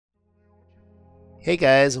Hey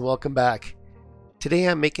guys, and welcome back. Today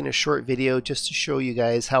I'm making a short video just to show you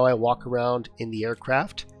guys how I walk around in the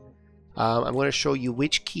aircraft. I'm going to show you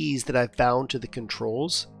which keys that I've bound to the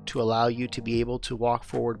controls to allow you to be able to walk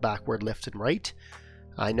forward, backward, left, and right.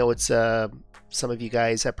 I know it's some of you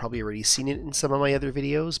guys have probably already seen it in some of my other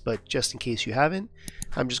videos, but just in case you haven't,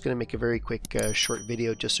 I'm just going to make a very quick short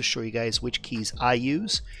video just to show you guys which keys I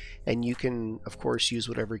use, and you can of course use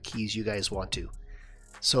whatever keys you guys want to.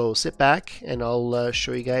 So sit back and I'll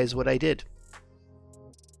show you guys what I did.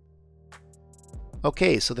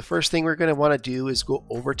 Okay, so the first thing we're going to want to do is go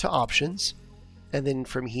over to options, and then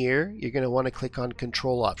from here you're going to want to click on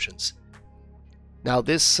control options. Now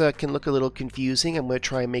this can look a little confusing. I'm going to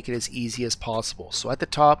try and make it as easy as possible. So at the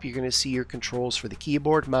top you're going to see your controls for the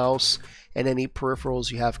keyboard, mouse, and any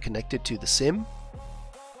peripherals you have connected to the sim.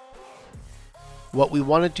 What we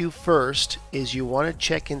want to do first is you want to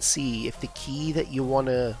check and see if the key that you want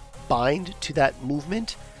to bind to that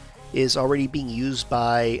movement is already being used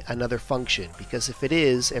by another function, because if it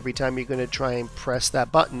is, every time you're going to try and press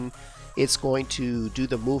that button, it's going to do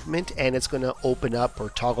the movement and it's going to open up or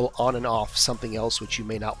toggle on and off something else which you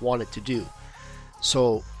may not want it to do.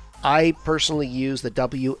 So I personally use the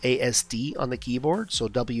WASD on the keyboard, so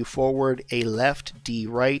W forward, A left, D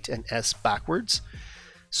right, and S backwards.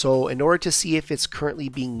 So in order to see if it's currently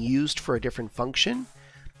being used for a different function,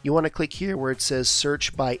 you want to click here where it says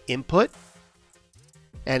search by input,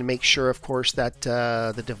 and make sure of course that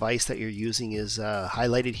the device that you're using is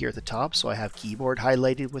highlighted here at the top. So I have keyboard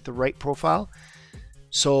highlighted with the right profile.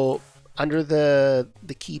 So under the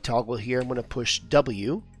key toggle here, I'm going to push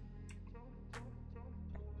W,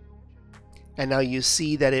 and now you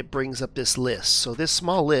see that it brings up this list. So this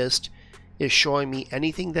small list is showing me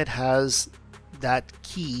anything that has that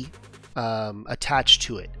key attached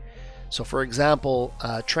to it. So for example,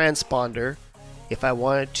 transponder, if I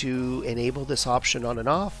wanted to enable this option on and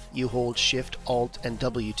off, you hold Shift, Alt, and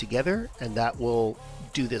W together, and that will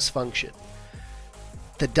do this function.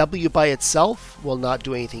 The W by itself will not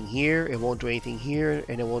do anything here, it won't do anything here,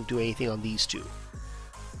 and it won't do anything on these two.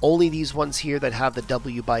 Only these ones here that have the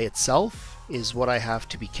W by itself is what I have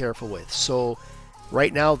to be careful with. So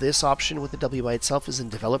right now this option with the W by itself is in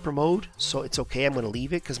developer mode, so it's okay. I'm going to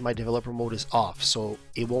leave it because my developer mode is off, so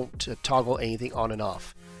it won't toggle anything on and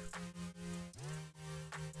off.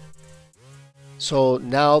 So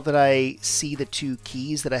now that I see the two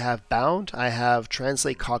keys that I have bound, I have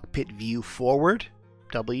translate cockpit view forward,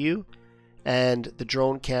 W, and the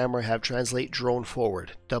drone camera have translate drone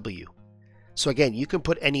forward, W. So again, you can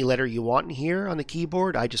put any letter you want in here on the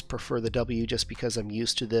keyboard. I just prefer the W just because I'm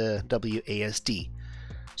used to the WASD.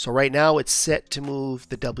 So right now it's set to move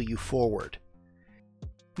the W forward.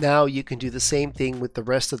 Now you can do the same thing with the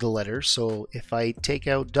rest of the letters. So if I take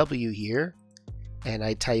out W here and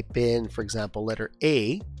I type in, for example, letter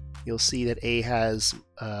A, you'll see that A has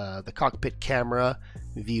the cockpit camera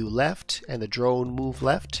view left and the drone move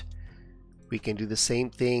left. We can do the same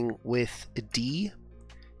thing with D,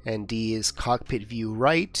 and D is cockpit view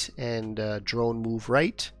right and drone move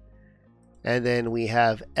right. And then we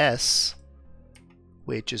have S,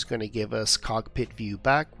 which is going to give us cockpit view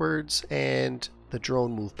backwards and the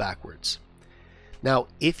drone move backwards. Now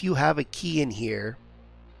if you have a key in here,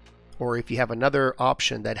 or if you have another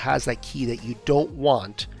option that has that key that you don't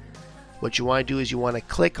want, what you want to do is you want to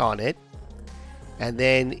click on it, and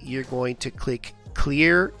then you're going to click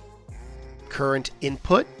clear current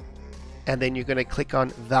input, and then you're going to click on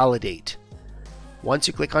validate. Once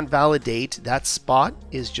you click on validate, that spot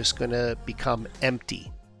is just going to become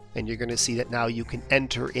empty, and you're going to see that now you can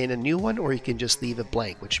enter in a new one, or you can just leave it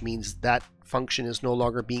blank, which means that function is no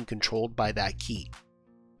longer being controlled by that key.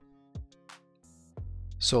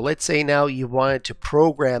 So let's say now you wanted to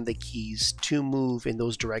program the keys to move in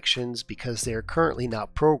those directions because they're currently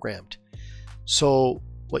not programmed. So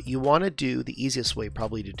what you want to do, the easiest way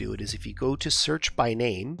probably to do it, is if you go to search by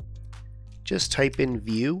name, just type in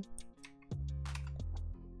view,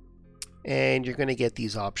 and you're going to get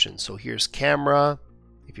these options. So here's camera.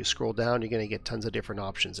 If you scroll down, you're going to get tons of different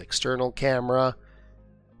options. External camera,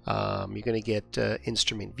 you're going to get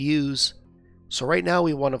instrument views. So right now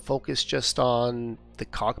we want to focus just on the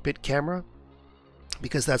cockpit camera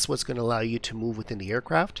because that's what's going to allow you to move within the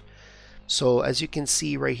aircraft. So as you can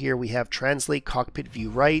see right here, we have translate cockpit view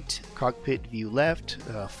right, cockpit view left,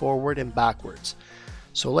 forward, and backwards.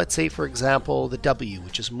 So let's say for example the W,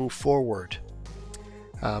 which is move forward.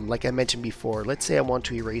 Like I mentioned before, let's say I want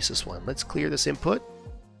to erase this one. Let's clear this input,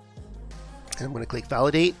 and I'm going to click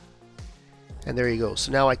validate. And there you go.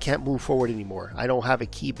 So now I can't move forward anymore. I don't have a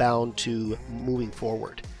key bound to moving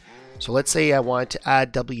forward. So let's say I wanted to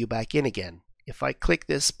add W back in again. If I click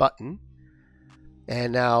this button,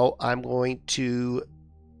 And now I'm going to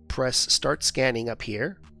press start scanning up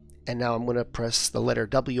here. And now I'm going to press the letter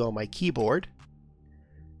W on my keyboard.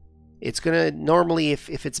 It's going to normally,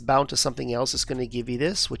 if it's bound to something else, it's going to give you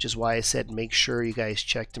this, which is why I said make sure you guys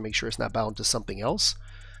check to make sure it's not bound to something else.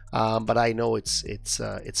 But I know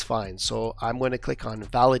it's fine. So I'm going to click on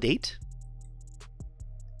validate.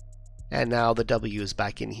 And now the W is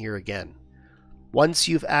back in here again. Once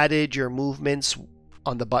you've added your movements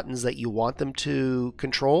on the buttons that you want them to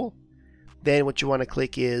control, then what you want to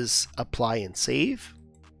click is apply and save.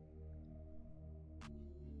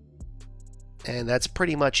 And that's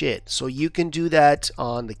pretty much it. So you can do that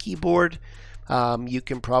on the keyboard. You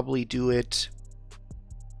can probably do it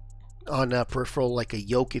on a peripheral like a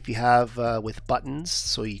yoke if you have with buttons,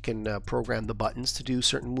 so you can program the buttons to do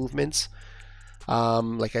certain movements.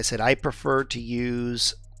 Like I said, I prefer to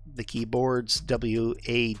use the keyboard's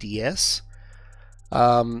WASD.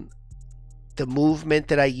 The movement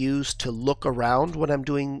that I use to look around when I'm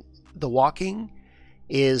doing the walking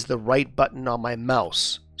is the right button on my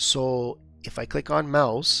mouse. So if I click on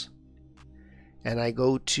mouse and I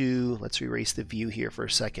go to, let's erase the view here for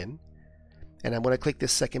a second, and I'm going to click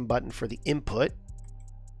this second button for the input,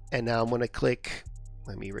 and now I'm going to click,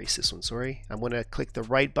 let me erase this one, sorry. I'm going to click the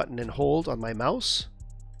right button and hold on my mouse.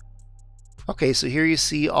 Okay, so here you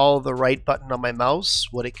see all the right button on my mouse,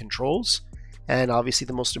 what it controls. And obviously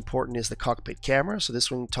the most important is the cockpit camera. So this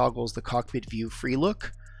one toggles the cockpit view free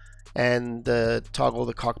look and toggle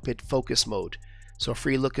the cockpit focus mode. So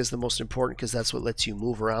free look is the most important because that's what lets you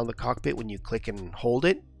move around the cockpit when you click and hold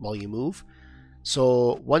it while you move.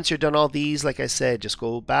 So once you're done all these, like I said, just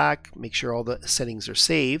go back, make sure all the settings are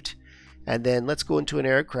saved, and then let's go into an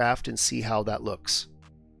aircraft and see how that looks.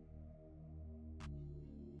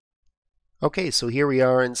 Okay, so here we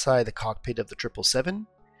are inside the cockpit of the 777.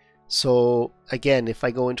 So again, if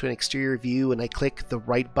I go into an exterior view and I click the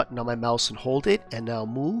right button on my mouse and hold it and now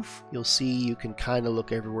move, you'll see you can kind of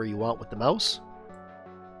look everywhere you want with the mouse.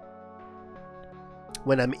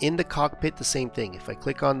 When I'm in the cockpit, the same thing. If I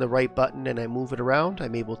click on the right button and I move it around,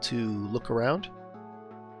 I'm able to look around.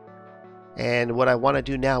 And what I want to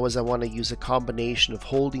do now is I want to use a combination of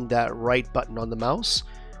holding that right button on the mouse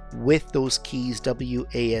with those keys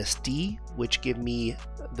WASD, which give me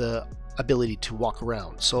the ability to walk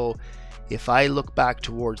around. So if I look back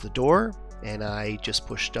towards the door and I just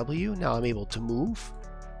push W, now I'm able to move.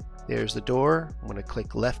 There's the door. I'm going to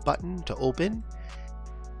click left button to open.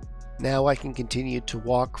 Now I can continue to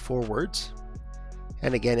walk forwards.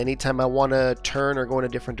 And again, anytime I want to turn or go in a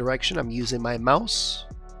different direction, I'm using my mouse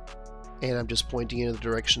and I'm just pointing in the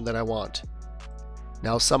direction that I want.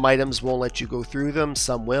 Now some items won't let you go through them,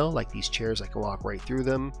 some will, like these chairs I can walk right through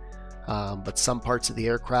them. But some parts of the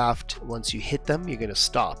aircraft, once you hit them, you're going to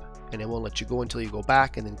stop and it won't let you go until you go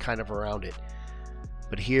back and then kind of around it.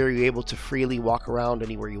 But here you're able to freely walk around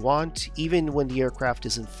anywhere you want. Even when the aircraft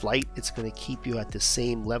is in flight, it's going to keep you at the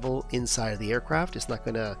same level inside of the aircraft. It's not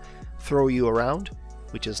going to throw you around,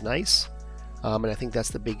 which is nice. And I think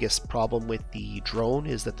that's the biggest problem with the drone,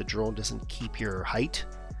 is that the drone doesn't keep your height.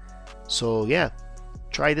 So yeah,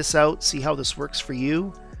 try this out, see how this works for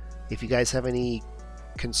you. If you guys have any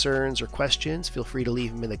concerns or questions, feel free to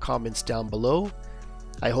leave them in the comments down below.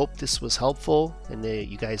 I hope this was helpful and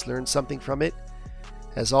you guys learned something from it.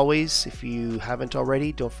 As always, if you haven't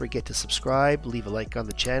already, don't forget to subscribe, leave a like on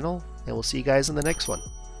the channel, and we'll see you guys in the next one.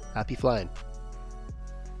 Happy flying!